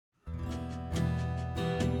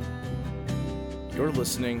You're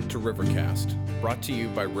listening to Rivercast, brought to you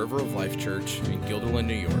by River of Life Church in Guilderland,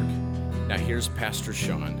 New York. Now here's Pastor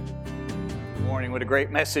Sean. Good morning. What a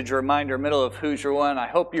great message, a reminder, middle of Hoosier One. I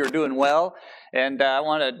hope you're doing well. And I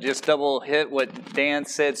want to just double hit what Dan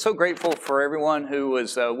said. So grateful for everyone who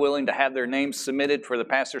was willing to have their names submitted for the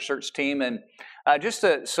pastor search team. And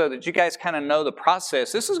so that you guys kind of know the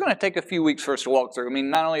process, this is going to take a few weeks for us to walk through. I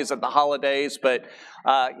mean, not only is it the holidays, but,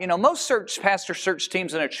 most pastor search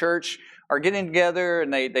teams in a church are getting together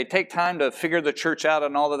and they take time to figure the church out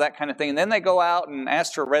and all of that kind of thing. And then they go out and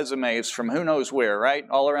ask for resumes from who knows where, right?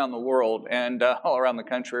 All around the world and all around the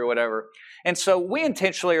country or whatever. And so we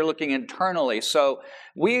intentionally are looking internally. So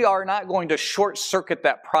we are not going to short circuit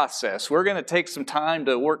that process. We're going to take some time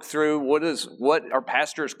to work through what our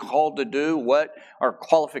pastor is called to do, what our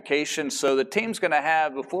qualifications. So the team's going to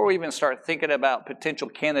have, before we even start thinking about potential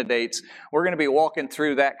candidates, we're going to be walking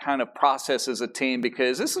through that kind of process as a team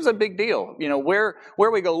because this is a big deal. You know, where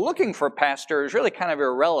we go looking for a pastor is really kind of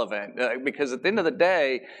irrelevant because at the end of the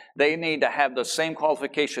day, they need to have the same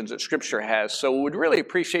qualifications that Scripture has. So we'd really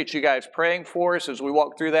appreciate you guys praying for us as we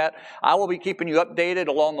walk through that. I will be keeping you updated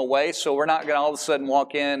along the way, so we're not going to all of a sudden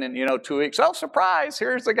walk in and, 2 weeks, oh, surprise,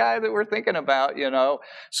 here's the guy that we're thinking about,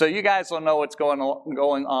 So you guys will know what's going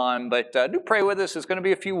on, but do pray with us. It's going to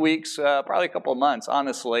be a few weeks, probably a couple of months,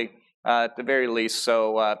 honestly. At the very least.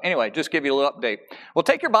 So anyway, just give you a little update. Well,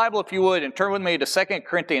 take your Bible if you would and turn with me to 2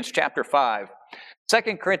 Corinthians chapter 5. 2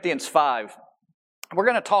 Corinthians 5. We're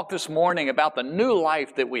going to talk this morning about the new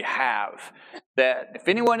life that we have. That if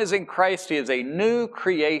anyone is in Christ, he is a new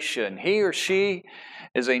creation. He or she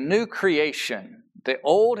is a new creation. The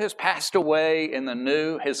old has passed away and the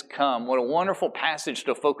new has come. What a wonderful passage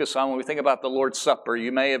to focus on when we think about the Lord's Supper.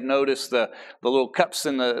 You may have noticed the little cups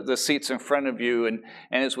in the seats in front of you. And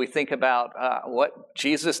as we think about what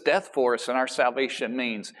Jesus' death for us and our salvation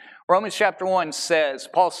means. Romans chapter 1 says,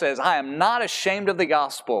 Paul says, I am not ashamed of the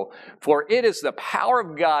gospel, for it is the power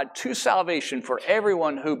of God to salvation for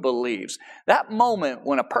everyone who believes. That moment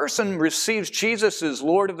when a person receives Jesus as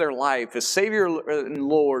Lord of their life, as Savior and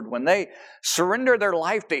Lord, when they surrender their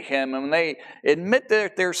life to Him and when they admit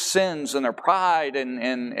their sins and their pride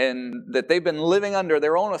and that they've been living under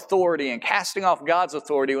their own authority and casting off God's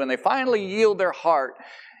authority, when they finally yield their heart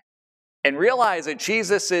and realize that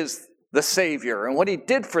Jesus is the Savior and what He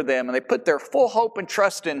did for them, and they put their full hope and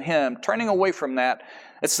trust in Him, turning away from that,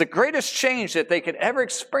 it's the greatest change that they could ever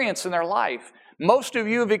experience in their life. Most of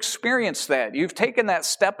you have experienced that. You've taken that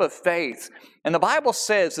step of faith. And the Bible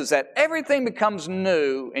says is that everything becomes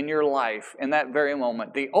new in your life in that very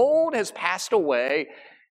moment. The old has passed away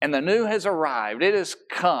and the new has arrived. It has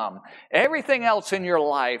come. Everything else in your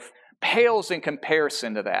life pales in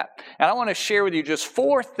comparison to that. And I want to share with you just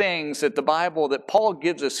 4 things that the Bible, that Paul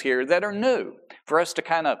gives us here that are new for us to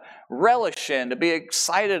kind of relish in, to be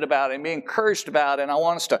excited about and be encouraged about. And I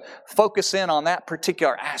want us to focus in on that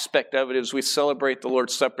particular aspect of it as we celebrate the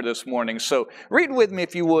Lord's Supper this morning. So read with me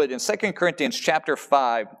if you would in 2 Corinthians chapter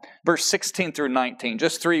 5, verse 16 through 19,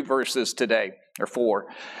 just 3 verses today, or 4.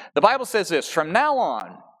 The Bible says this, from now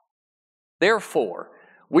on, therefore,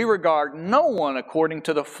 we regard no one according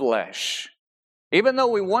to the flesh. Even though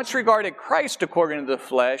we once regarded Christ according to the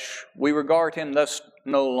flesh, we regard Him thus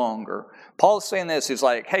no longer. Paul's saying this, he's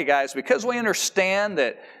like, hey guys, because we understand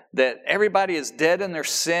that everybody is dead in their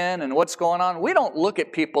sin and what's going on, we don't look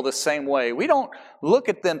at people the same way. We don't look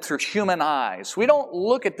at them through human eyes. We don't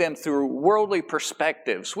look at them through worldly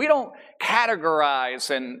perspectives. We don't categorize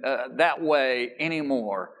in that way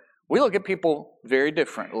anymore. We look at people very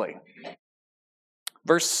differently.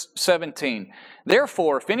 Verse 17,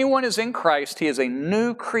 therefore, if anyone is in Christ, he is a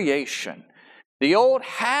new creation. The old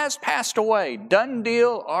has passed away. Done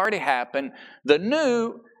deal, already happened. The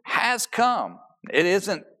new has come. It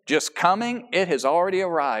isn't just coming, it has already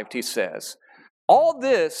arrived, he says. All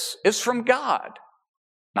this is from God.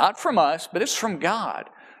 Not from us, but it's from God,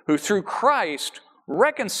 who through Christ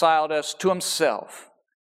reconciled us to Himself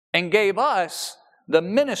and gave us the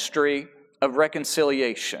ministry of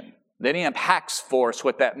reconciliation. Then he unpacks for us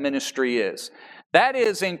what that ministry is. That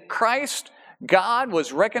is, in Christ, God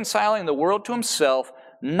was reconciling the world to Himself,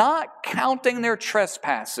 not counting their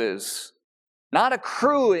trespasses, not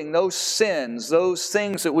accruing those sins, those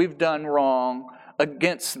things that we've done wrong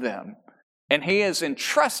against them. And He has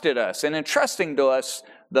entrusted us, and entrusting to us,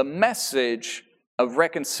 the message of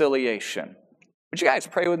reconciliation. Would you guys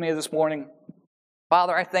pray with me this morning?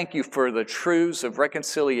 Father, I thank You for the truths of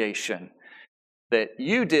reconciliation, that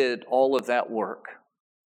You did all of that work.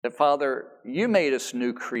 That, Father, You made us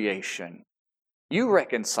new creation. You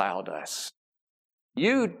reconciled us.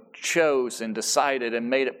 You chose and decided and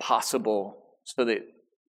made it possible so that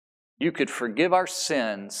you could forgive our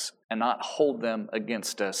sins and not hold them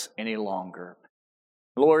against us any longer.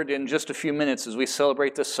 Lord, in just a few minutes as we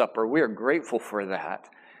celebrate this supper, we are grateful for that.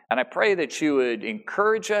 And I pray that you would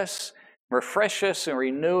encourage us, refresh us, and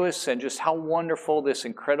renew us, and just how wonderful this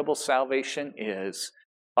incredible salvation is.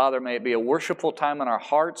 Father, may it be a worshipful time in our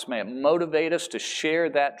hearts. May it motivate us to share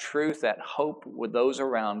that truth, that hope with those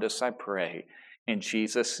around us, I pray. In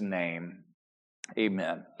Jesus' name,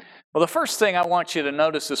 amen. Well, the first thing I want you to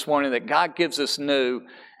notice this morning that God gives us new,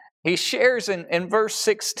 he shares in verse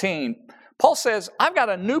 16, Paul says, I've got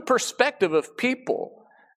a new perspective of people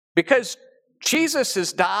because Jesus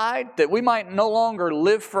has died that we might no longer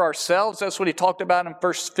live for ourselves. That's what he talked about in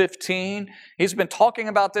verse 15. He's been talking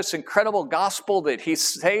about this incredible gospel that he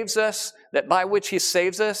saves us, that by which he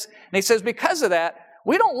saves us. And he says, because of that,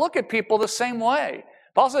 we don't look at people the same way.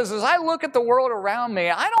 Paul says, as I look at the world around me,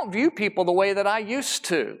 I don't view people the way that I used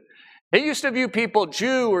to. He used to view people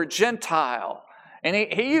Jew or Gentile. And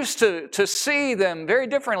he used to see them very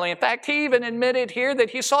differently. In fact, he even admitted here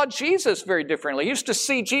that he saw Jesus very differently. He used to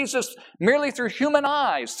see Jesus merely through human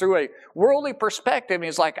eyes, through a worldly perspective. And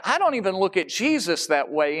he's like, I don't even look at Jesus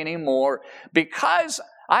that way anymore because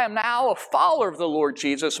I am now a follower of the Lord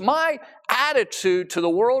Jesus. My attitude to the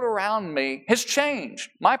world around me has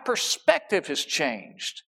changed. My perspective has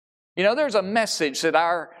changed. You know, there's a message that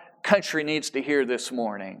our country needs to hear this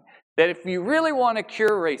morning, that if you really want to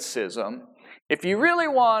cure racism, if you really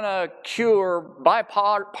want to cure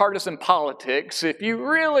bipartisan politics, if you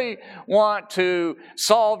really want to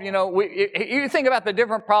solve, you think about the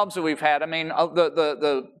different problems that we've had. I mean,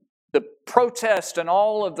 the protest and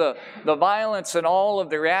all of the violence and all of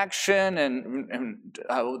the reaction and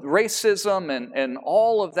racism and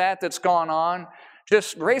all of that that's gone on.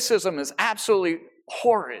 Just racism is absolutely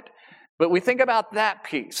horrid. But we think about that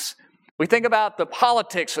piece. We think about the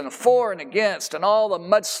politics and the for and against and all the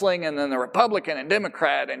mudslinging and the Republican and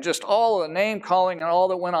Democrat and just all of the name calling and all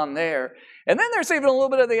that went on there. And then there's even a little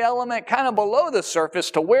bit of the element kind of below the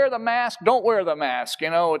surface to wear the mask, don't wear the mask.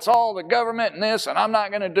 You know, it's all the government and this and I'm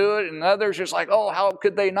not going to do it. And others just like, oh, how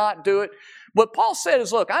could they not do it? What Paul said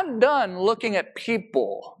is, look, I'm done looking at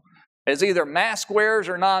people as either mask wearers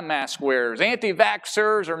or non-mask wearers,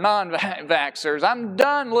 anti-vaxxers or non-vaxxers. I'm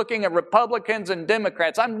done looking at Republicans and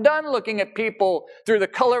Democrats. I'm done looking at people through the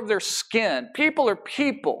color of their skin. People are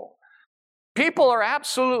people. People are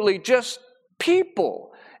absolutely just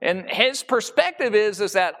people. And his perspective is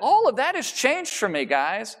that all of that has changed for me,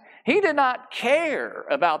 guys. He did not care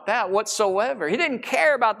about that whatsoever. He didn't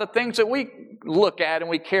care about the things that we look at and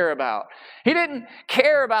we care about. He didn't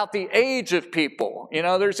care about the age of people. You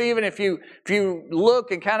know, there's even, if you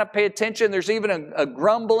look and kind of pay attention, there's even a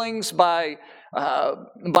grumblings by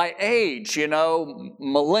age, you know,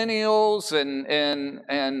 millennials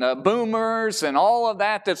and boomers and all of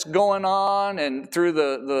that that's going on and through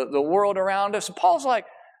the world around us. Paul's like,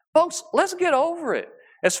 folks, let's get over it.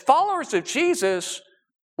 As followers of Jesus,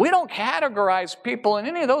 we don't categorize people in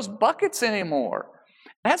any of those buckets anymore.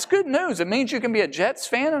 That's good news. It means you can be a Jets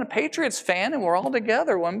fan and a Patriots fan, and we're all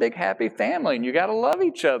together, one big happy family. And you got to love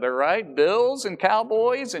each other, right? Bills and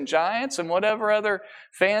Cowboys and Giants and whatever other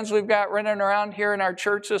fans we've got running around here in our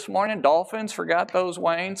church this morning. Dolphins, forgot those,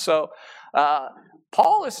 Wayne. So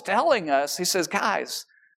Paul is telling us, he says, guys,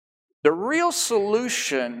 the real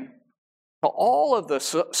solution to all of the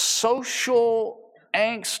social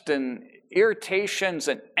angst and irritations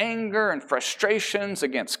and anger and frustrations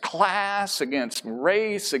against class, against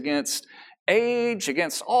race, against age,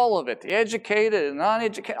 against all of it, the educated and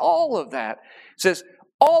non-educated, all of that. It says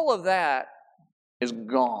all of that is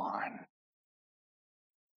gone.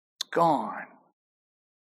 It's gone.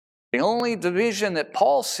 The only division that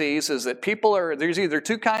Paul sees is that there's either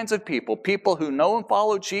two kinds of people who know and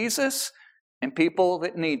follow Jesus and people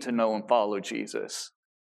that need to know and follow Jesus.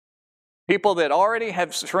 People that already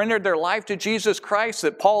have surrendered their life to Jesus Christ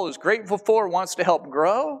that Paul is grateful for, wants to help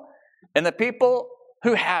grow, and the people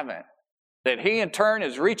who haven't, that he in turn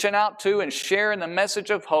is reaching out to and sharing the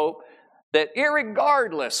message of hope, that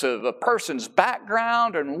irregardless of a person's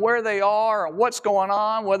background and where they are and what's going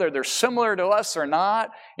on, whether they're similar to us or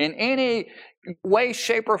not, in any way,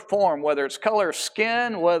 shape, or form, whether it's color of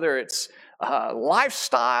skin, whether it's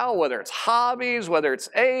lifestyle, whether it's hobbies, whether it's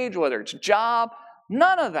age, whether it's job,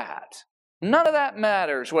 none of that. None of that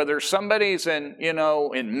matters, whether somebody's in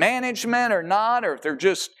management or not, or if they're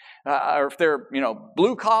just, or if they're,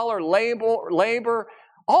 blue collar labor.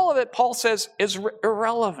 All of it, Paul says, is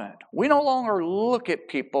irrelevant. We no longer look at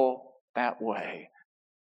people that way.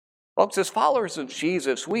 Folks, as followers of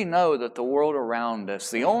Jesus, we know that the world around us,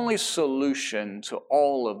 the only solution to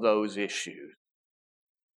all of those issues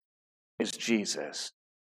is Jesus.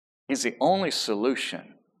 He's the only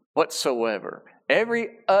solution whatsoever. Every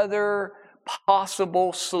other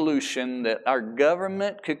possible solution that our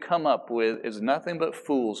government could come up with is nothing but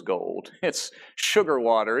fool's gold. It's sugar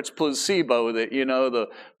water, it's placebo that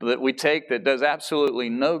that we take that does absolutely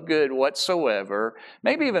no good whatsoever.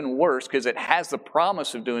 Maybe even worse, because it has the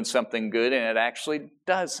promise of doing something good and it actually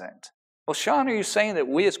doesn't. Well, Sean, are you saying that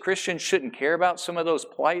we as Christians shouldn't care about some of those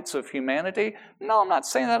plights of humanity? No, I'm not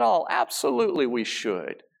saying that at all. Absolutely we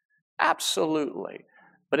should. Absolutely.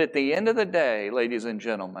 But at the end of the day, ladies and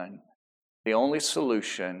gentlemen, the only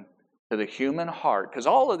solution to the human heart, because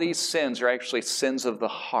all of these sins are actually sins of the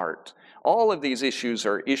heart. All of these issues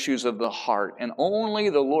are issues of the heart, and only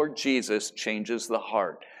the Lord Jesus changes the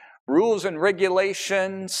heart. Rules and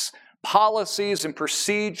regulations, policies and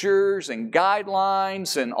procedures and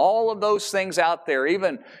guidelines and all of those things out there,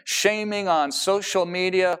 even shaming on social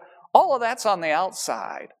media, all of that's on the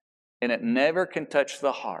outside. And it never can touch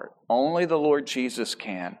the heart. Only the Lord Jesus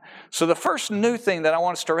can. So the first new thing that I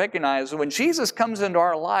want us to recognize is when Jesus comes into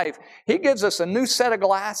our life, He gives us a new set of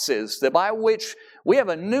glasses that by which we have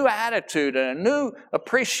a new attitude and a new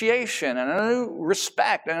appreciation and a new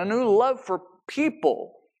respect and a new love for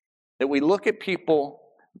people, that we look at people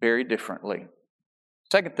very differently.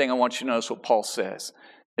 Second thing I want you to notice what Paul says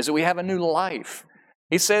is that we have a new life.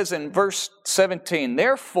 He says in verse 17,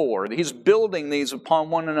 therefore, he's building these upon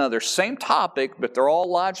one another. Same topic, but they're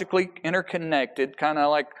all logically interconnected, kind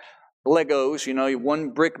of like Legos, one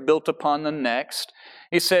brick built upon the next.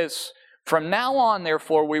 He says, from now on,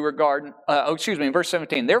 therefore, we regard, verse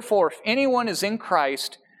 17, therefore, if anyone is in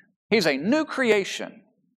Christ, he's a new creation.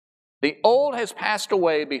 The old has passed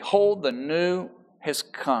away, behold, the new has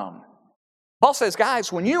come. Paul says,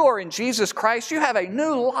 guys, when you are in Jesus Christ, you have a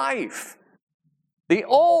new life. The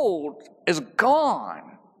old is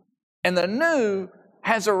gone, and the new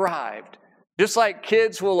has arrived. Just like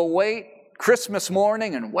kids will await Christmas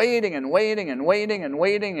morning and waiting and waiting and waiting and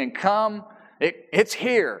waiting and come, it's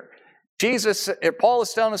here. Paul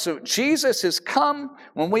is telling us that Jesus has come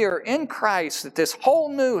when we are in Christ, that this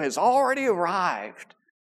whole new has already arrived,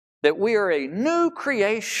 that we are a new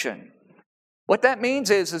creation. What that means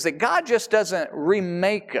is that God just doesn't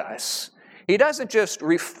remake us. He doesn't just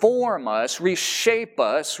reform us, reshape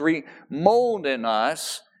us, remold in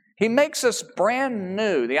us. He makes us brand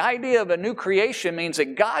new. The idea of a new creation means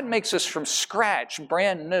that God makes us from scratch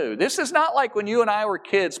brand new. This is not like when you and I were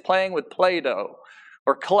kids playing with Play-Doh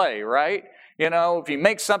or clay, right? If you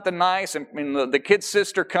make something nice and the kid's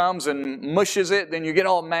sister comes and mushes it, then you get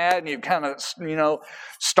all mad and you kind of,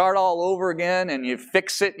 start all over again and you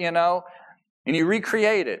fix it, and you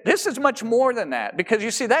recreate it. This is much more than that, because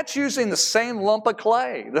you see, that's using the same lump of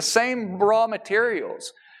clay, the same raw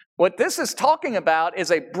materials. What this is talking about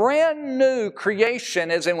is a brand new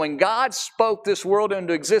creation, as in when God spoke this world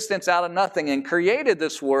into existence out of nothing and created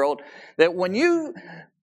this world, that when you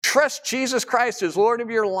trust Jesus Christ as Lord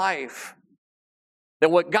of your life,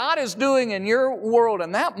 that what God is doing in your world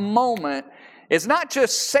in that moment is not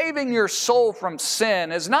just saving your soul from sin,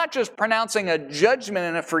 is not just pronouncing a judgment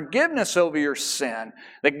and a forgiveness over your sin,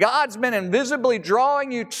 that God's been invisibly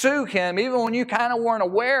drawing you to Him even when you kind of weren't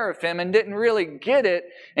aware of Him and didn't really get it,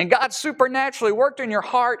 and God supernaturally worked in your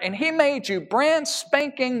heart and He made you brand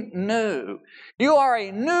spanking new. You are a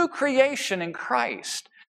new creation in Christ.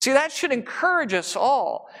 See, that should encourage us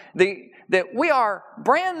all, that we are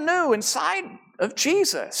brand new inside of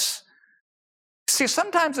Jesus. See,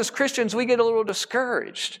 sometimes as Christians, we get a little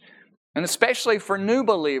discouraged. And especially for new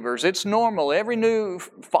believers, it's normal. Every new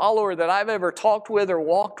follower that I've ever talked with or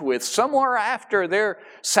walked with, somewhere after their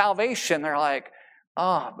salvation, they're like,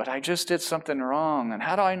 but I just did something wrong. And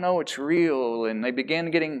how do I know it's real? And they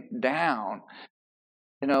begin getting down.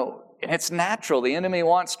 And it's natural. The enemy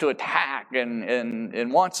wants to attack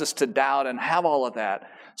and wants us to doubt and have all of that.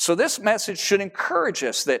 So this message should encourage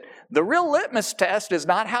us that the real litmus test is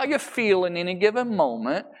not how you feel in any given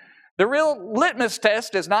moment. The real litmus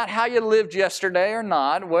test is not how you lived yesterday or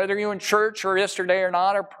not, whether you were in church or yesterday or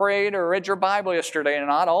not, or prayed or read your Bible yesterday or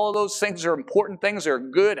not. All of those things are important things. They're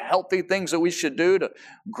good, healthy things that we should do to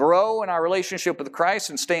grow in our relationship with Christ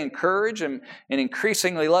and stay encouraged and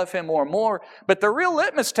increasingly love Him more and more. But the real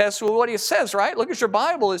litmus test is what He says, right? Look at your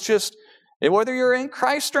Bible. It's just whether you're in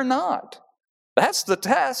Christ or not. That's the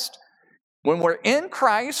test. When we're in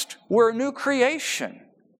Christ, we're a new creation.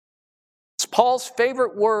 It's Paul's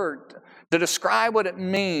favorite word to describe what it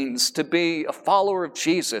means to be a follower of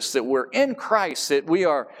Jesus, that we're in Christ, that we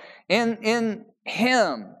are in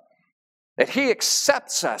Him, that He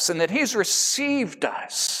accepts us and that He's received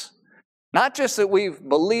us. Not just that we've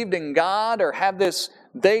believed in God or have this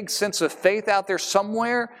vague sense of faith out there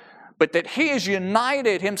somewhere, but that He has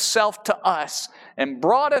united Himself to us and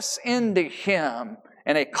brought us into Him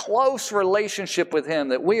in a close relationship with Him,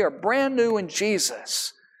 that we are brand new in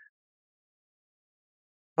Jesus.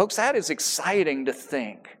 Folks, that is exciting to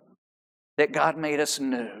think that God made us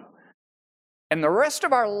new. And the rest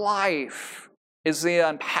of our life is the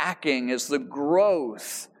unpacking, is the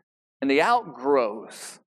growth and the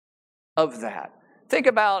outgrowth of that. Think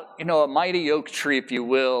about, a mighty oak tree, if you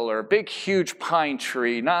will, or a big, huge pine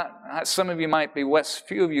tree. Not some of you might be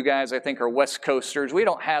few of you guys, I think, are West Coasters. We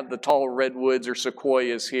don't have the tall redwoods or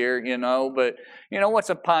sequoias here, but, what's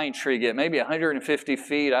a pine tree get? Maybe 150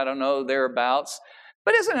 feet, I don't know, thereabouts.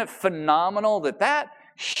 But isn't it phenomenal that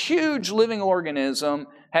huge living organism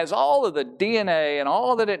has all of the DNA and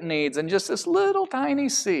all that it needs in just this little tiny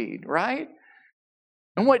seed, right?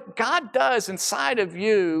 And what God does inside of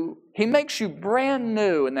you, He makes you brand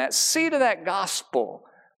new, and that seed of that gospel,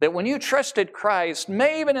 that when you trusted Christ,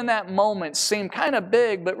 may even in that moment seem kind of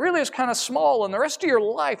big, but really is kind of small, and the rest of your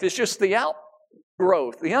life is just the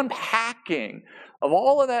outgrowth, the unpacking of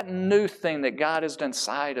all of that new thing that God has done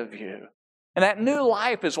inside of you. And that new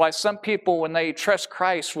life is why some people, when they trust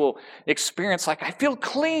Christ, will experience I feel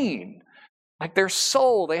clean. Like their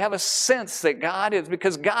soul, they have a sense that God is,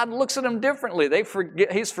 because God looks at them differently.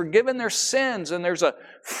 He's forgiven their sins, and there's a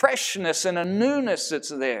freshness and a newness that's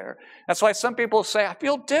there. That's why some people say, I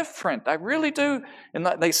feel different. I really do. And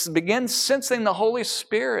they begin sensing the Holy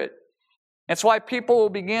Spirit. That's why people will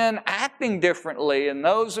begin acting differently. And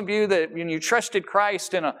those of you that, when you trusted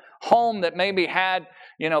Christ in a home that maybe had,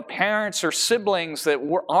 parents or siblings that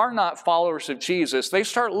are not followers of Jesus, they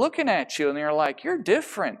start looking at you and they're like, you're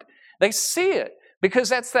different. They see it because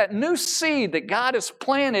that's that new seed that God has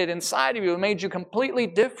planted inside of you and made you completely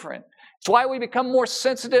different. It's why we become more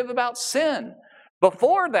sensitive about sin.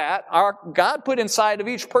 Before that, God put inside of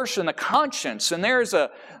each person a conscience, and there's a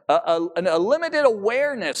limited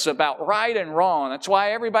awareness about right and wrong. That's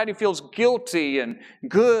why everybody feels guilty and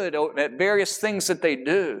good at various things that they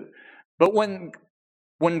do. But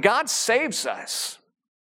when God saves us,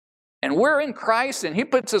 and we're in Christ, and He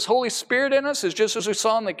puts His Holy Spirit in us, just as we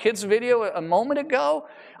saw in the kids' video a moment ago,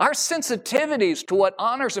 our sensitivities to what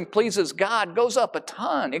honors and pleases God goes up a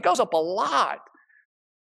ton. It goes up a lot.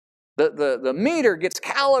 The meter gets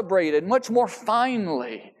calibrated much more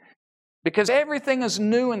finely because everything is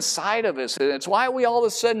new inside of us. And it's why we all of a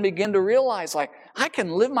sudden begin to realize, I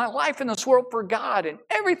can live my life in this world for God, and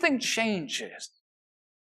everything changes.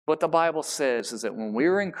 What the Bible says is that when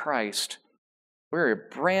we're in Christ, we're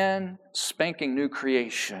a brand spanking new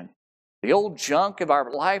creation. The old junk of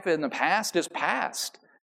our life in the past is past.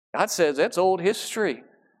 God says that's old history.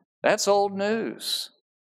 That's old news.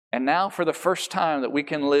 And now for the first time that we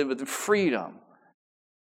can live with freedom,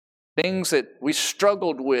 things that we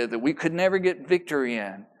struggled with, that we could never get victory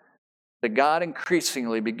in, that God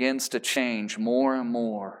increasingly begins to change more and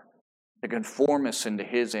more to conform us into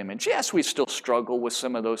His image. Yes, we still struggle with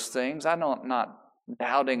some of those things. I'm not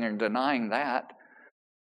doubting or denying that.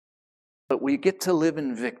 But we get to live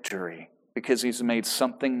in victory because He's made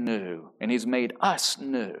something new, and He's made us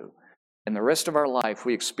new. And the rest of our life,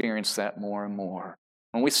 we experience that more and more.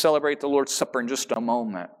 When we celebrate the Lord's Supper in just a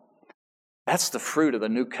moment, that's the fruit of the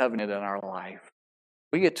new covenant in our life.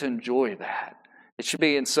 We get to enjoy that. It should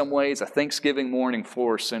be in some ways a Thanksgiving morning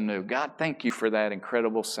for us anew. God, thank you for that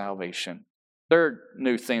incredible salvation. Third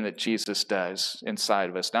new thing that Jesus does inside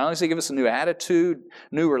of us. Not only does He give us a new attitude,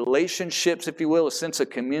 new relationships, if you will, a sense of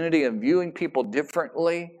community and viewing people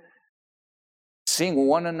differently, seeing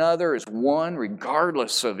one another as one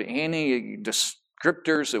regardless of any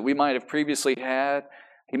descriptors that we might have previously had.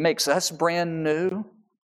 He makes us brand new,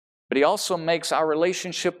 but He also makes our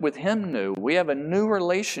relationship with Him new. We have a new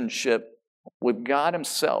relationship with God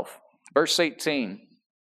Himself. Verse 18,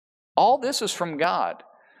 all this is from God,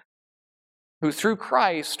 who through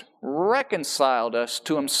Christ reconciled us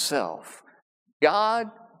to Himself. God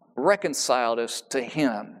reconciled us to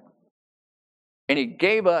Him. And He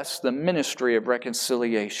gave us the ministry of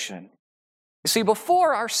reconciliation. You see,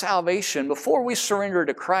 before our salvation, before we surrender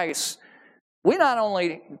to Christ, we not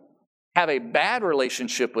only have a bad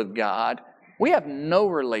relationship with God, we have no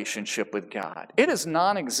relationship with God. It is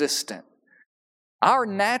non-existent. Our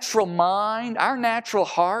natural mind, our natural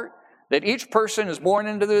heart, that each person is born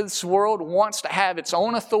into this world wants to have its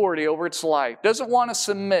own authority over its life, doesn't want to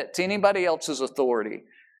submit to anybody else's authority.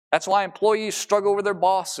 That's why employees struggle with their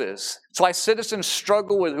bosses. That's why citizens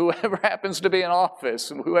struggle with whoever happens to be in office,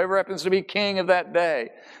 whoever happens to be king of that day.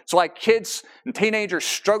 It's why kids and teenagers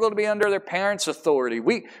struggle to be under their parents' authority.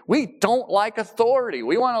 We don't like authority.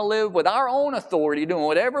 We want to live with our own authority, doing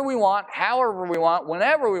whatever we want, however we want,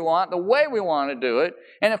 whenever we want, the way we want to do it.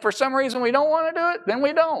 And if for some reason we don't want to do it, then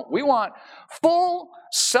we don't. We want full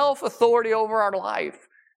self-authority over our life.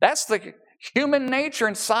 That's the human nature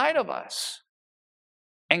inside of us.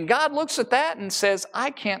 And God looks at that and says, I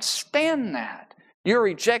can't stand that. You're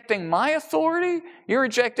rejecting my authority. You're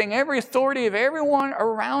rejecting every authority of everyone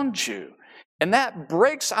around you. And that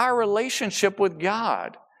breaks our relationship with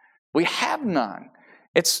God. We have none.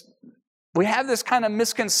 We have this kind of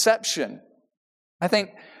misconception. I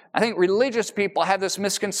think religious people have this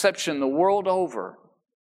misconception the world over.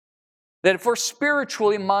 That if we're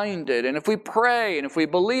spiritually minded, and if we pray, and if we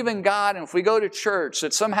believe in God, and if we go to church,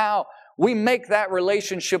 that somehow we make that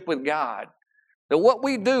relationship with God. That what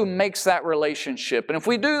we do makes that relationship. And if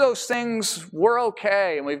we do those things, we're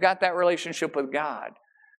okay, and we've got that relationship with God.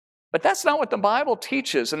 But that's not what the Bible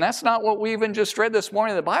teaches, and that's not what we even just read this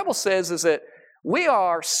morning. The Bible says is that we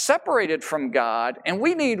are separated from God, and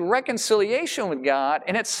we need reconciliation with God,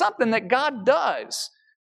 and it's something that God does.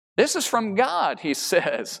 This is from God, he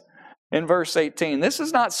says in verse 18. This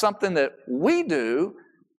is not something that we do.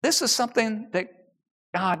 This is something that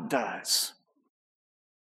God does.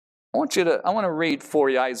 I want to read for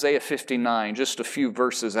you Isaiah 59, just a few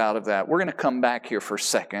verses out of that. We're going to come back here for a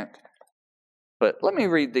second. But let me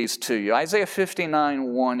read these to you. Isaiah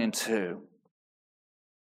 59, 1 and 2.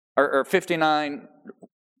 Or 59,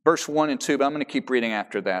 verse 1 and 2, but I'm going to keep reading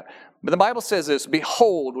after that. But the Bible says this,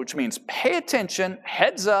 behold, which means pay attention,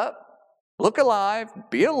 heads up, look alive,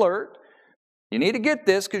 be alert. You need to get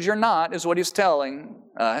this because you're not, is what he's telling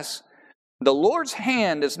us. The Lord's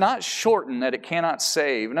hand is not shortened that it cannot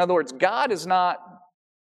save. In other words, God is not,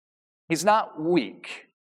 he's not weak.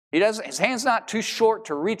 His hand's not too short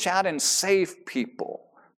to reach out and save people,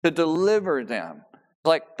 to deliver them.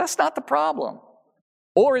 Like, that's not the problem.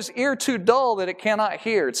 Or his ear too dull that it cannot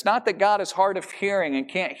hear. It's not that God is hard of hearing and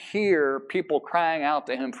can't hear people crying out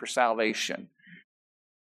to him for salvation.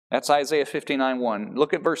 That's Isaiah 59:1.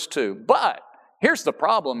 Look at verse 2. But here's the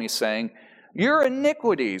problem, he's saying. Your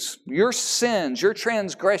iniquities, your sins, your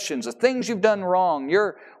transgressions, the things you've done wrong,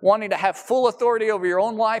 you're wanting to have full authority over your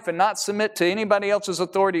own life and not submit to anybody else's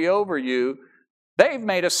authority over you, they've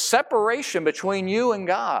made a separation between you and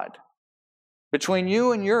God, between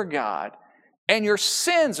you and your God. And your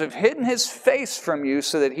sins have hidden his face from you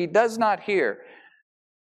so that he does not hear.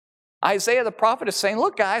 Isaiah the prophet is saying,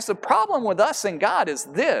 look guys, the problem with us and God is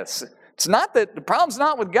this. It's not that the problem's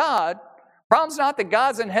not with God. The problem's not that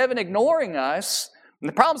God's in heaven ignoring us. And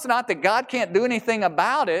the problem's not that God can't do anything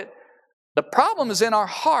about it. The problem is in our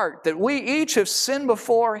heart that we each have sinned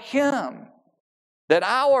before him. That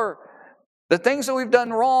the things that we've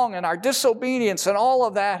done wrong and our disobedience and all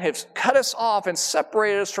of that have cut us off and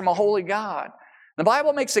separated us from a holy God. The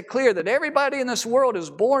Bible makes it clear that everybody in this world is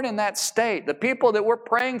born in that state. The people that we're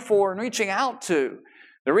praying for and reaching out to.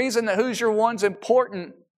 The reason that Hoosier One's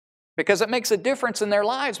important, because it makes a difference in their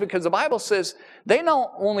lives, because the Bible says they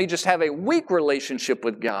not only just have a weak relationship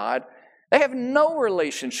with God, they have no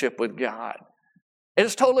relationship with God. It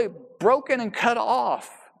is totally broken and cut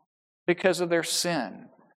off because of their sin.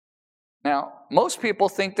 Now, most people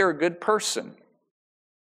think they're a good person.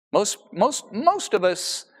 Most of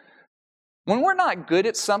us, when we're not good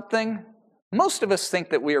at something, most of us think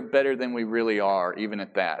that we are better than we really are, even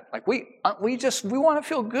at that. Like we want to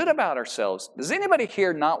feel good about ourselves. Does anybody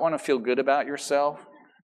here not want to feel good about yourself?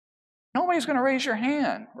 Nobody's going to raise your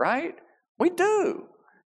hand, right? We do.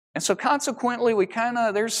 And so consequently,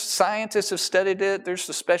 there's scientists have studied it. There's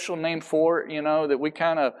a special name for it, that we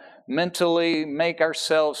kind of mentally make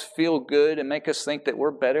ourselves feel good and make us think that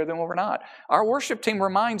we're better than what we're not. Our worship team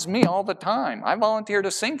reminds me all the time. I volunteer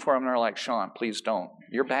to sing for them, and they're like, Sean, please don't.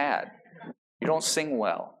 You're bad. You don't sing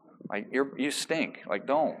well. Like you stink. Like,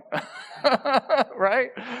 don't. Right?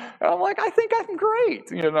 I'm like, I think I'm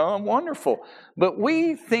great. I'm wonderful. But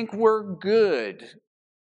we think we're good.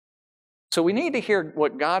 So we need to hear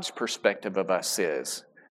what God's perspective of us is.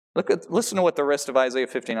 Listen to what the rest of Isaiah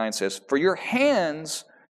 59 says. For your hands,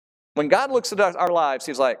 when God looks at our lives,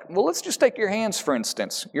 he's like, well, let's just take your hands, for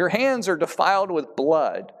instance. Your hands are defiled with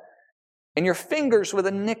blood, and your fingers with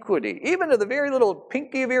iniquity. Even to the very little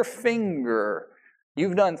pinky of your finger,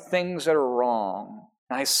 you've done things that are wrong.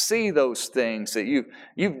 I see those things that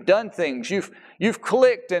you've done things. You've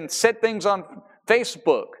clicked and said things on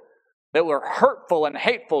Facebook that were hurtful and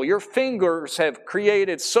hateful. Your fingers have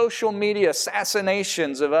created social media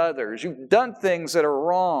assassinations of others. You've done things that are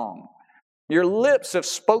wrong. Your lips have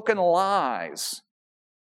spoken lies.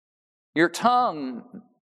 Your tongue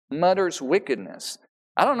mutters wickedness.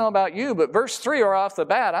 I don't know about you, but verse 3 right off the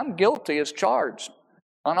bat, I'm guilty as charged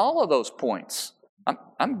on all of those points.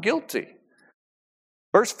 I'm guilty.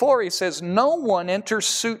 Verse 4, he says, no one enters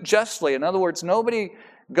suit justly. In other words, nobody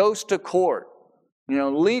goes to court,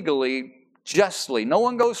 legally, justly. No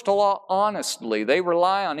one goes to law honestly. They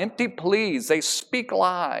rely on empty pleas. They speak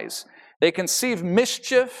lies. They conceive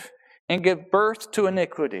mischief and give birth to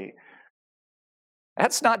iniquity.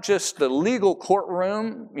 That's not just the legal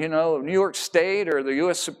courtroom, of New York State or the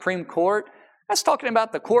U.S. Supreme Court. That's talking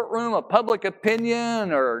about the courtroom of public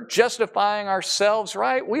opinion or justifying ourselves,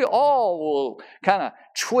 right? We all will kind of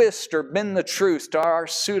twist or bend the truth to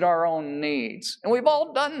suit our own needs. And we've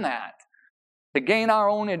all done that to gain our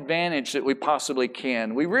own advantage that we possibly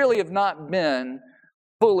can. We really have not been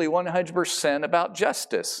fully 100% about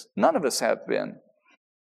justice. None of us have been.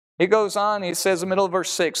 He goes on, he says in the middle of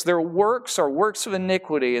verse 6, their works are works of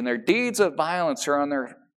iniquity, and their deeds of violence are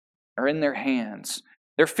in their hands.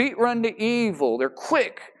 Their feet run to evil, they're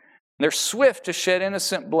quick, they're swift to shed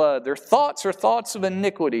innocent blood. Their thoughts are thoughts of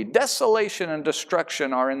iniquity. Desolation and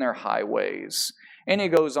destruction are in their highways. And he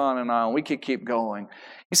goes on and on. We could keep going.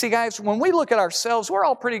 You see, guys, when we look at ourselves, we're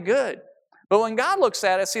all pretty good. But when God looks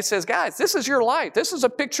at us, he says, guys, this is your life. This is a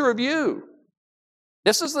picture of you.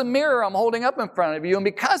 This is the mirror I'm holding up in front of you. And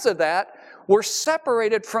because of that, we're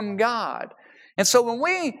separated from God. And so when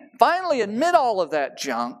we finally admit all of that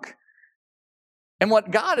junk, and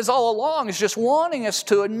what God is all along is just wanting us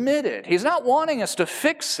to admit it. He's not wanting us to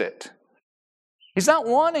fix it. He's not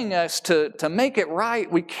wanting us to make it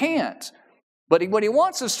right. We can't. But what he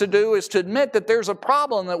wants us to do is to admit that there's a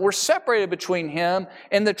problem, that we're separated between him,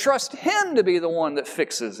 and to trust him to be the one that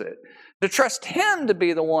fixes it. To trust him to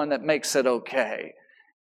be the one that makes it okay.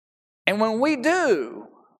 And when we do,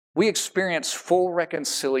 we experience full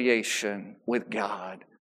reconciliation with God.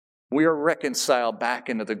 We are reconciled back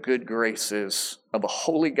into the good graces of a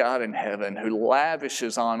holy God in heaven who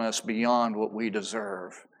lavishes on us beyond what we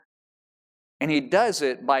deserve. And he does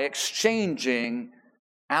it by exchanging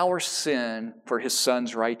our sin for his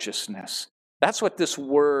Son's righteousness. That's what this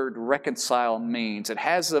word reconcile means. It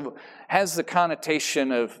has the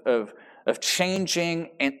connotation of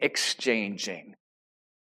changing and exchanging.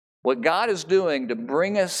 What God is doing to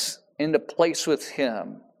bring us into place with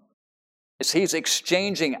him is he's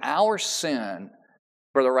exchanging our sin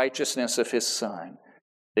for the righteousness of his Son.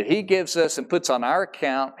 That he gives us and puts on our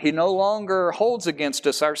account. He no longer holds against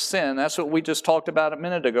us our sin. That's what we just talked about a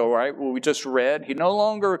minute ago, right? What we just read. He no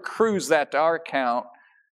longer accrues that to our account.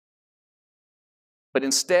 But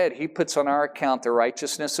instead, he puts on our account the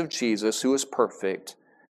righteousness of Jesus, who is perfect.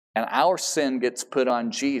 And our sin gets put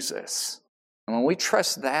on Jesus. And when we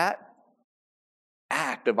trust that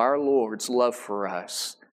act of our Lord's love for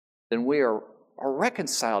us, then we are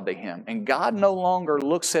reconciled to him. And God no longer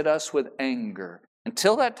looks at us with anger.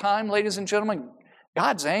 Until that time, ladies and gentlemen,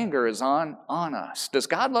 God's anger is on us. Does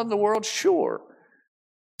God love the world? Sure.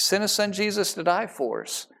 He sent his Son Jesus to die for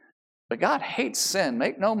us. But God hates sin.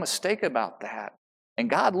 Make no mistake about that. And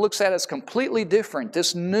God looks at us completely different.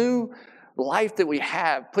 This new life that we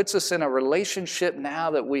have puts us in a relationship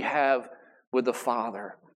now that we have with the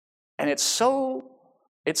Father. And it's so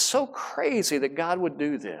crazy that God would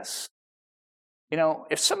do this.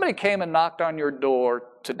 If somebody came and knocked on your door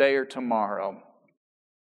today or tomorrow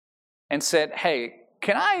and said, hey,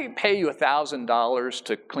 can I pay you $1,000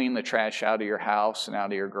 to clean the trash out of your house and out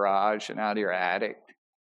of your garage and out of your attic?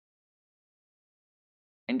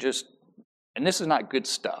 And this is not good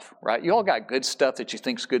stuff, right? You all got good stuff that you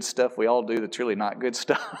think's good stuff. We all do that's really not good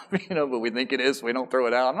stuff, but we think it is. We don't throw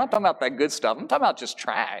it out. I'm not talking about that good stuff. I'm talking about just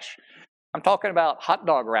trash. I'm talking about hot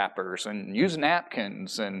dog wrappers and used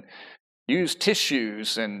napkins and used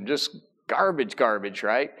tissues and just garbage,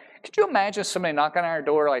 right? Could you imagine somebody knocking on our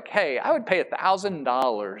door like, hey, I would pay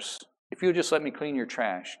 $1,000 if you would just let me clean your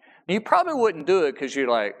trash? And you probably wouldn't do it because you're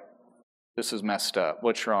like, this is messed up.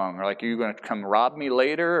 What's wrong? Or like, are you going to come rob me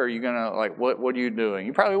later? Or are you going to, what are you doing?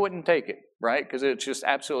 You probably wouldn't take it, right? Because it's just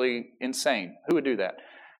absolutely insane. Who would do that?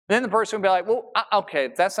 Then the person would be like, well, okay,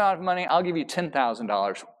 if that's not enough money, I'll give you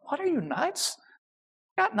 $10,000. What, are you nuts?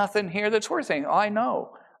 Got nothing here that's worth anything. Oh, I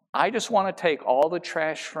know. I just want to take all the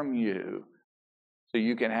trash from you so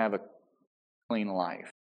you can have a clean life.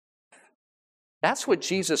 That's what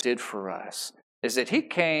Jesus did for us, is that he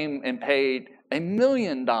came and paid $1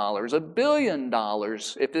 million, $1 billion,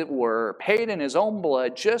 if it were, paid in his own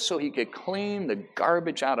blood just so he could clean the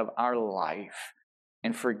garbage out of our life.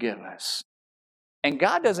 and forgive us. And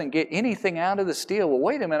God doesn't get anything out of this deal. Well,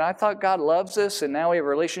 wait a minute, I thought God loves us and now we have a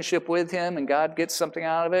relationship with Him and God gets something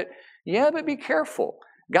out of it. Yeah, but be careful.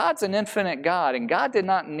 God's an infinite God and God did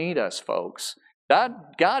not need us, folks.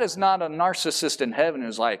 God is not a narcissist in heaven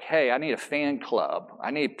who's like, hey, I need a fan club.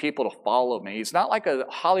 I need people to follow me. He's not like a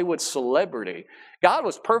Hollywood celebrity. God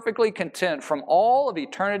was perfectly content from all of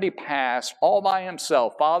eternity past, all by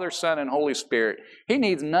Himself, Father, Son, and Holy Spirit. He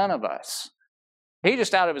needs none of us. He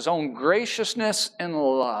just out of His own graciousness and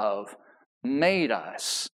love made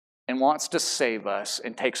us and wants to save us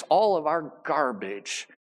and takes all of our garbage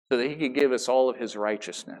so that He could give us all of His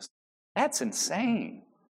righteousness. That's insane.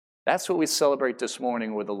 That's what we celebrate this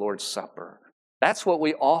morning with the Lord's Supper. That's what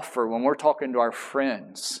we offer when we're talking to our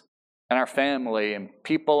friends and our family and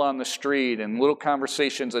people on the street and little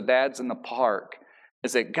conversations of dads in the park,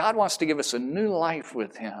 is that God wants to give us a new life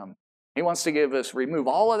with Him. He wants to remove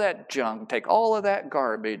all of that junk, take all of that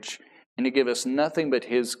garbage, and to give us nothing but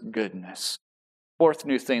His goodness. Fourth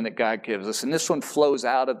new thing that God gives us, and this one flows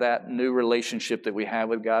out of that new relationship that we have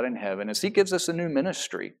with God in heaven, is He gives us a new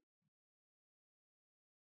ministry.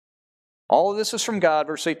 All of this is from God,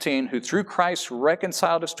 verse 18, who through Christ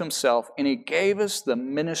reconciled us to Himself, and He gave us the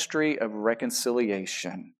ministry of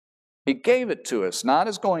reconciliation. He gave it to us, not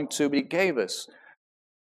as going to, but He gave us.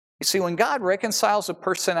 You see, when God reconciles a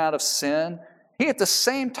person out of sin, He at the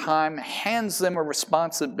same time hands them a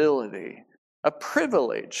responsibility, a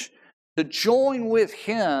privilege to join with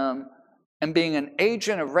Him in being an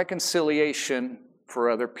agent of reconciliation for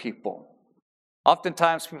other people.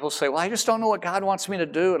 Oftentimes people say, well, I just don't know what God wants me to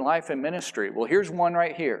do in life and ministry. Well, here's one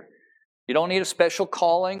right here. You don't need a special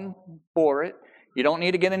calling for it. You don't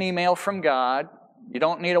need to get an email from God. You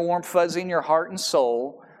don't need a warm fuzzy in your heart and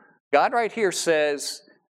soul. God right here says,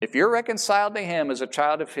 if you're reconciled to Him as a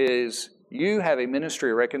child of His, you have a ministry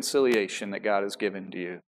of reconciliation that God has given to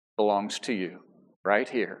you. It belongs to you right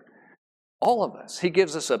here. All of us. He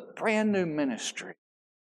gives us a brand new ministry.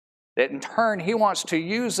 That in turn, He wants to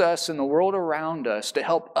use us in the world around us to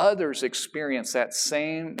help others experience that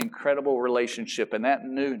same incredible relationship and that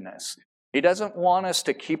newness. He doesn't want us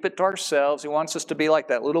to keep it to ourselves. He wants us to be like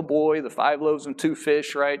that little boy, the 5 loaves and 2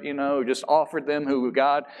 fish, right? Who just offered them, who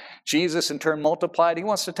Jesus in turn multiplied. He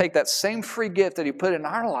wants to take that same free gift that He put in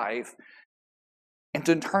our life and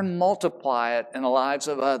to in turn multiply it in the lives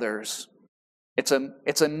of others. It's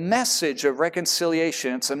a message of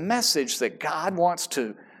reconciliation. It's a message that God wants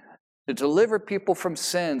to deliver people from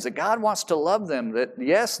sins, that God wants to love them, that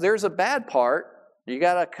yes, there's a bad part. You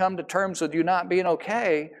got to come to terms with you not being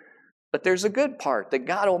okay, but there's a good part, that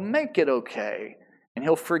God will make it okay, and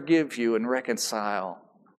He'll forgive you and reconcile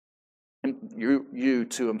you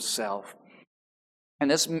to Himself.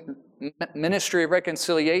 And this ministry of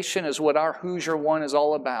reconciliation is what our Hoosier One is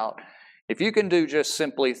all about. If you can do just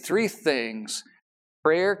simply 3 things,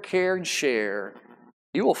 prayer, care, and share,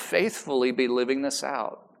 you will faithfully be living this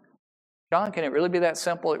out. John, can it really be that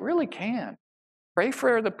simple? It really can. Pray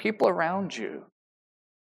for the people around you.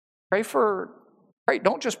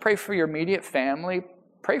 Don't just pray for your immediate family.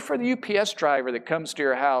 Pray for the UPS driver that comes to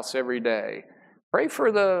your house every day. Pray for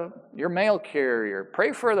your mail carrier.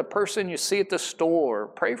 Pray for the person you see at the store.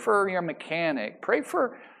 Pray for your mechanic. Pray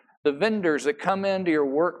for the vendors that come into your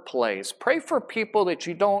workplace. Pray for people that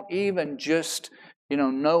you don't even just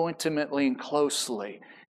know intimately and closely.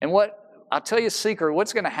 And I'll tell you a secret,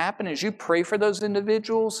 what's going to happen is you pray for those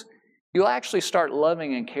individuals, you'll actually start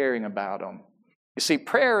loving and caring about them. You see,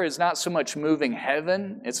 prayer is not so much moving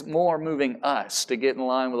heaven, it's more moving us to get in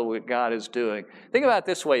line with what God is doing. Think about it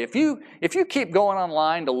this way, if you keep going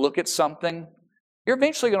online to look at something, you're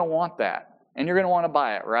eventually going to want that, and you're going to want to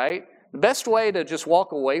buy it, right? The best way to just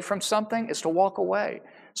walk away from something is to walk away.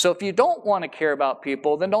 So if you don't want to care about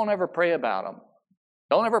people, then don't ever pray about them.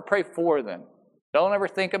 Don't ever pray for them. Don't ever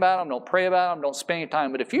think about them. Don't pray about them. Don't spend any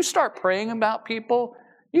time. But if you start praying about people,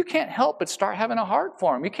 you can't help but start having a heart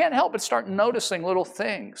for them. You can't help but start noticing little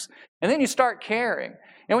things. And then you start caring.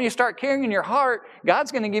 And when you start caring in your heart,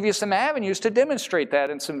 God's going to give you some avenues to demonstrate that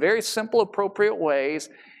in some very simple, appropriate ways.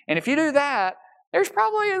 And if you do that, there's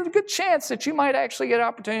probably a good chance that you might actually get an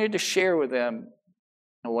opportunity to share with them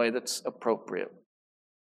in a way that's appropriate.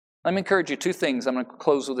 Let me encourage you 2 things. I'm going to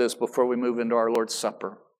close with this before we move into our Lord's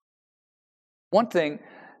Supper. One thing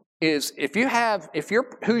is if your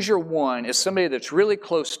Hoosier One is somebody that's really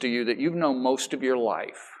close to you that you've known most of your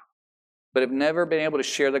life, but have never been able to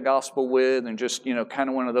share the gospel with and just, kind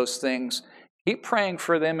of one of those things, keep praying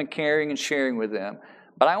for them and caring and sharing with them.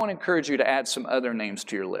 But I want to encourage you to add some other names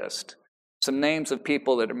to your list. Some names of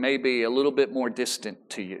people that are maybe a little bit more distant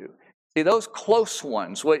to you. See, those close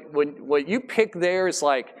ones, what you pick there is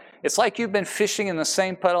like, It's like you've been fishing in the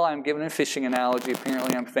same puddle. I'm giving a fishing analogy.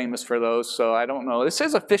 Apparently I'm famous for those, so I don't know. This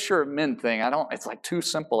is a fisher of men thing. It's like too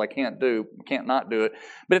simple. I can't not do it.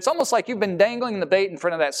 But it's almost like you've been dangling the bait in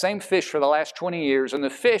front of that same fish for the last 20 years, and the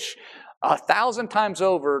fish 1,000 times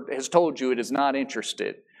over has told you it is not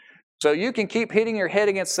interested. So you can keep hitting your head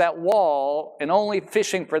against that wall and only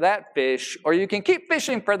fishing for that fish, or you can keep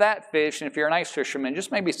fishing for that fish, and if you're a nice fisherman,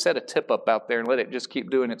 just maybe set a tip up out there and let it just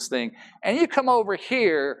keep doing its thing. And you come over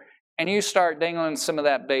here and you start dangling some of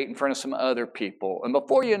that bait in front of some other people. And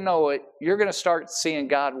before you know it, you're going to start seeing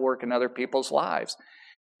God work in other people's lives.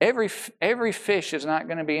 Every fish is not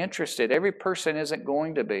going to be interested. Every person isn't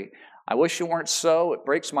going to be. I wish it weren't so. It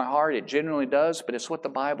breaks my heart. It genuinely does, but it's what the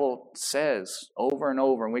Bible says over and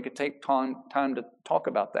over, and we could take time to talk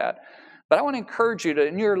about that. But I want to encourage you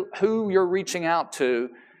to, who you're reaching out to,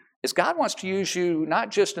 is God wants to use you not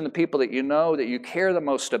just in the people that you know, that you care the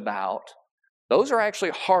most about. Those are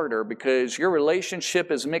actually harder because your relationship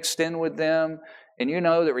is mixed in with them, and you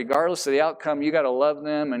know that regardless of the outcome, you got to love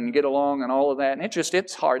them and get along and all of that. And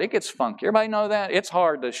it's hard. It gets funky. Everybody know that? It's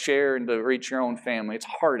hard to share and to reach your own family. It's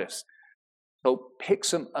hardest. So pick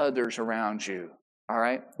some others around you, all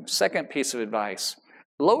right? Second piece of advice,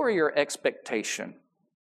 lower your expectation.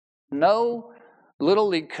 No little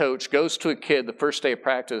league coach goes to a kid the first day of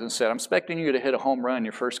practice and said, I'm expecting you to hit a home run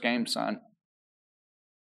your first game, son.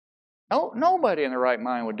 No, nobody in their right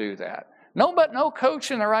mind would do that. No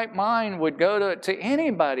coach in their right mind would go to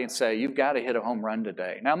anybody and say, you've got to hit a home run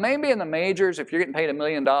today. Now, maybe in the majors, if you're getting paid $1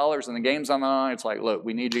 million and the game's on the line, it's like, look,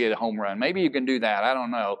 we need you to get a home run. Maybe you can do that. I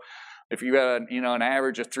don't know. If you got an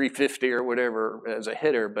average of 350 or whatever as a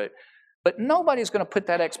hitter, but nobody's going to put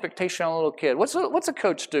that expectation on a little kid. What's a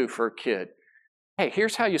coach do for a kid? Hey,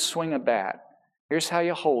 here's how you swing a bat. Here's how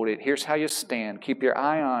you hold it. Here's how you stand. Keep your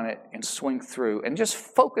eye on it and swing through. And just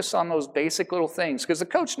focus on those basic little things. Because the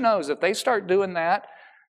coach knows if they start doing that,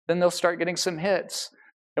 then they'll start getting some hits.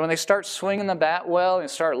 And when they start swinging the bat well and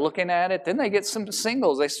start looking at it, then they get some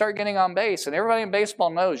singles. They start getting on base. And everybody in baseball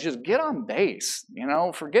knows, just get on base.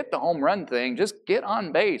 Forget the home run thing. Just get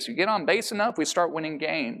on base. You get on base enough, we start winning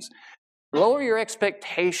games. Lower your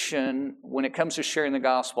expectation when it comes to sharing the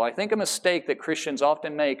gospel. I think a mistake that Christians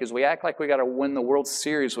often make is we act like we got to win the World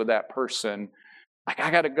Series with that person. Like I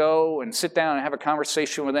got to go and sit down and have a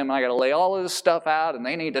conversation with them. And I got to lay all of this stuff out and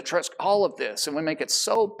they need to trust all of this. And we make it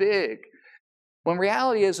so big. When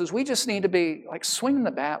reality is we just need to be like swinging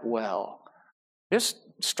the bat well. Just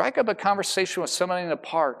strike up a conversation with somebody in the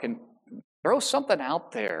park and throw something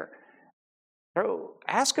out there.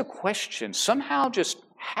 Ask a question. Somehow just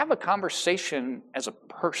have a conversation as a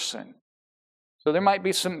person. So there might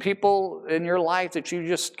be some people in your life that you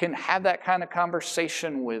just can have that kind of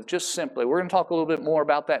conversation with, just simply. We're going to talk a little bit more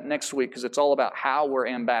about that next week because it's all about how we're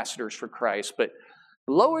ambassadors for Christ. But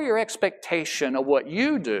lower your expectation of what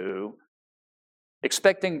you do,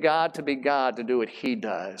 expecting God to be God to do what He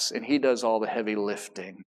does, and He does all the heavy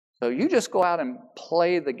lifting. So you just go out and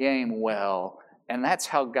play the game well, and that's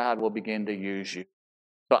how God will begin to use you.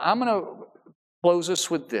 So I'm going to close us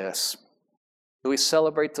with this. We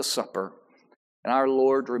celebrate the supper, and our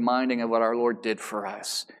Lord reminding of what our Lord did for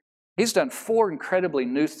us. He's done 4 incredibly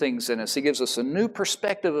new things in us. He gives us a new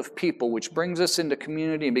perspective of people, which brings us into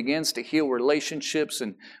community and begins to heal relationships,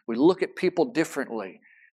 and we look at people differently.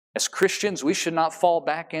 As Christians, we should not fall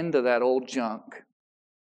back into that old junk.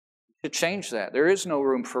 We should change that. There is no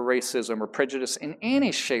room for racism or prejudice in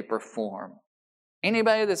any shape or form.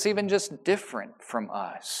 Anybody that's even just different from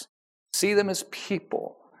us, see them as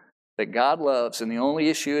people that God loves, and the only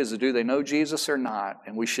issue is, do they know Jesus or not?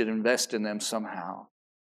 And we should invest in them somehow.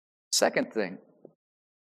 Second thing,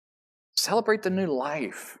 celebrate the new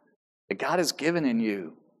life that God has given in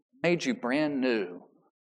you, made you brand new.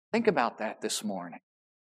 Think about that this morning.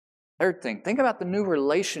 Third thing, think about the new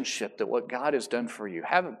relationship that what God has done for you.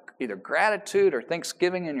 Have either gratitude or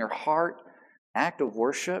thanksgiving in your heart, act of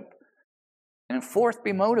worship. And fourth,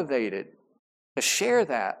 be motivated to share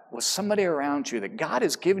that with somebody around you, that God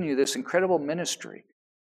has given you this incredible ministry.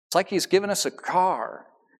 It's like He's given us a car.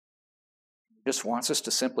 He just wants us to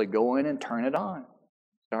simply go in and turn it on,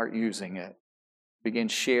 start using it, begin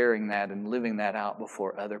sharing that and living that out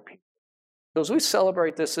before other people. So as we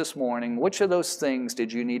celebrate this morning, which of those things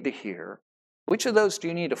did you need to hear? Which of those do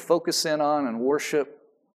you need to focus in on and worship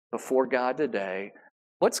before God today?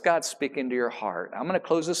 What's God speaking to your heart? I'm going to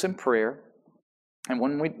close this in prayer. And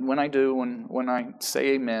when I say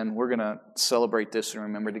amen, we're going to celebrate this and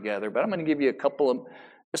remember together. But I'm going to give you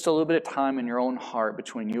just a little bit of time in your own heart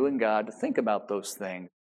between you and God to think about those things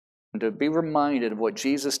and to be reminded of what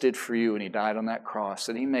Jesus did for you when He died on that cross,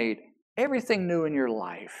 that He made everything new in your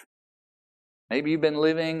life. Maybe you've been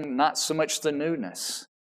living not so much the newness.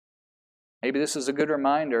 Maybe this is a good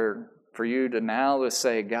reminder for you to now to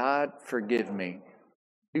say, God, forgive me.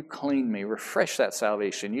 You clean me, refresh that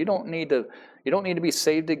salvation. You don't need to be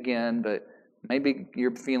saved again, but maybe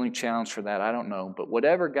you're feeling challenged for that. I don't know. But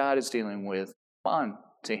whatever God is dealing with, come on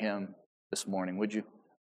to Him this morning, would you?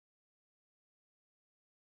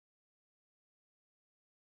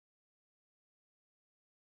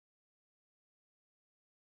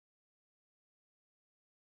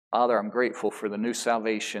 Father, I'm grateful for the new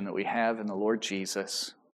salvation that we have in the Lord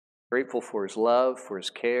Jesus. Grateful for His love, for His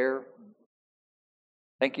care.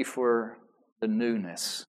 Thank you for the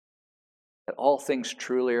newness, that all things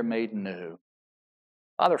truly are made new.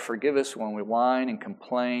 Father, forgive us when we whine and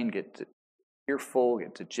complain, get fearful,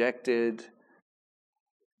 get dejected,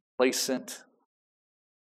 complacent.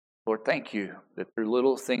 Lord, thank you that through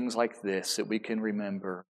little things like this that we can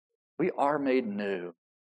remember we are made new.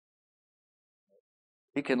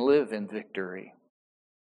 We can live in victory.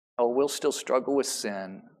 Oh, we'll still struggle with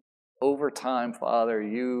sin. Over time, Father,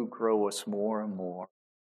 you grow us more and more.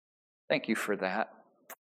 Thank you for that.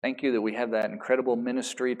 Thank you that we have that incredible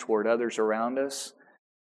ministry toward others around us,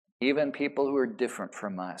 even people who are different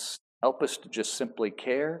from us. Help us to just simply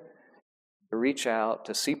care, to reach out,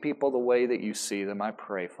 to see people the way that you see them, I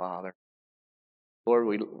pray, Father. Lord,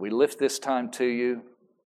 we lift this time to you.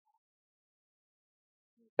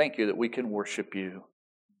 Thank you that we can worship you.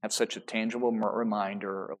 Have such a tangible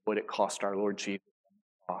reminder of what it cost our Lord Jesus on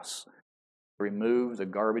the cross to remove the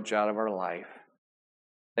garbage out of our life.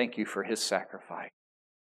 Thank you for His sacrifice.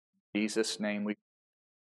 In Jesus' name we.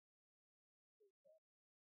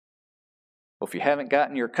 Well, if you haven't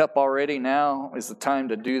gotten your cup already, now is the time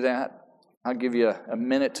to do that. I'll give you a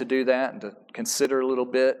minute to do that and to consider a little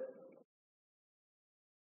bit.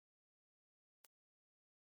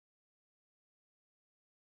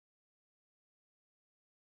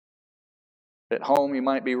 At home, you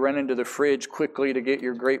might be running to the fridge quickly to get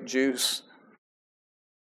your grape juice.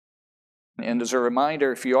 And as a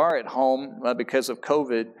reminder, if you are at home because of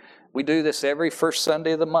COVID, we do this every first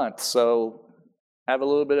Sunday of the month. So have a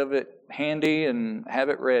little bit of it handy and have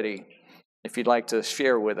it ready if you'd like to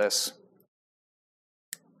share with us.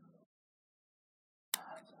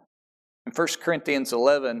 In 1 Corinthians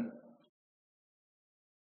 11,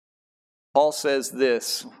 Paul says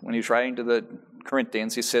this when he's writing to the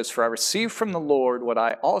Corinthians. He says, "For I received from the Lord what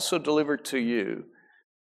I also delivered to you,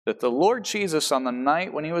 that the Lord Jesus on the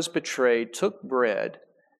night when He was betrayed took bread,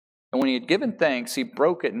 and when He had given thanks, He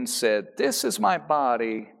broke it and said, 'This is my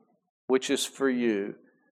body, which is for you.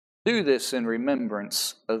 Do this in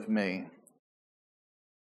remembrance of me.'"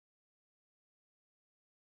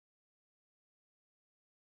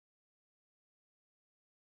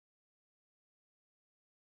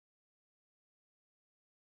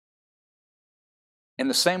 In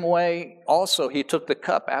the same way, also, He took the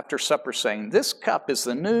cup after supper, saying, "This cup is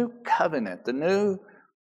the new covenant, the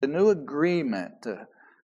new agreement."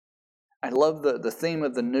 I love the theme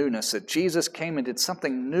of the newness, that Jesus came and did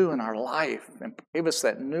something new in our life and gave us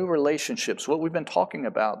that new relationships, what we've been talking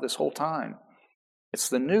about this whole time. It's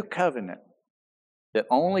the new covenant that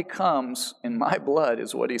only comes in my blood,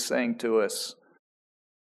 is what He's saying to us.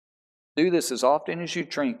 Do this as often as you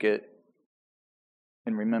drink it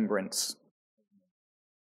in remembrance.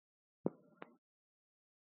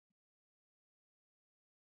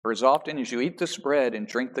 For as often as you eat this bread and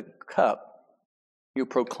drink the cup, you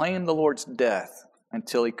proclaim the Lord's death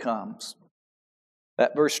until He comes.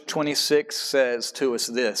 That verse 26 says to us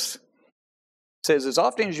this. It says, as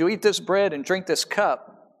often as you eat this bread and drink this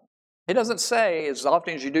cup, it doesn't say as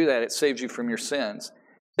often as you do that, it saves you from your sins.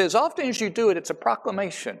 It says, as often as you do it, it's a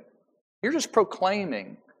proclamation. You're just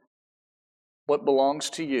proclaiming what belongs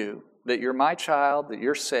to you, that you're my child, that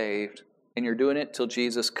you're saved, and you're doing it till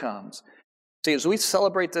Jesus comes. See, as we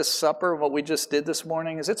celebrate this supper, what we just did this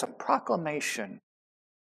morning is it's a proclamation of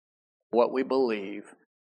what we believe.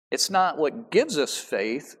 It's not what gives us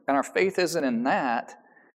faith, and our faith isn't in that.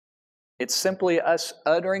 It's simply us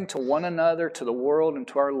uttering to one another, to the world, and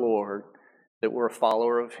to our Lord that we're a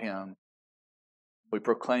follower of Him. We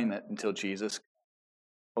proclaim it until Jesus comes.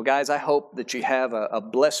 Well, guys, I hope that you have a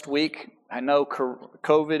blessed week. I know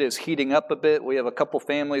COVID is heating up a bit. We have a couple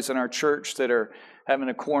families in our church that are having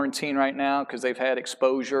a quarantine right now because they've had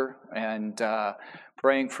exposure, and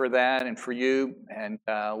praying for that and for you. And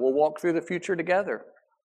we'll walk through the future together.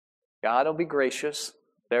 God will be gracious,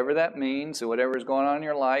 whatever that means, and whatever is going on in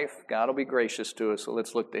your life, God will be gracious to us. So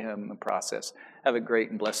let's look to Him in the process. Have a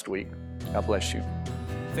great and blessed week. God bless you.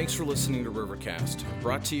 Thanks for listening to Rivercast,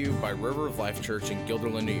 brought to you by River of Life Church in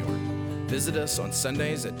Guilderland, New York. Visit us on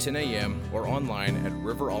Sundays at 10 a.m. or online at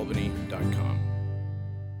riveralbany.com.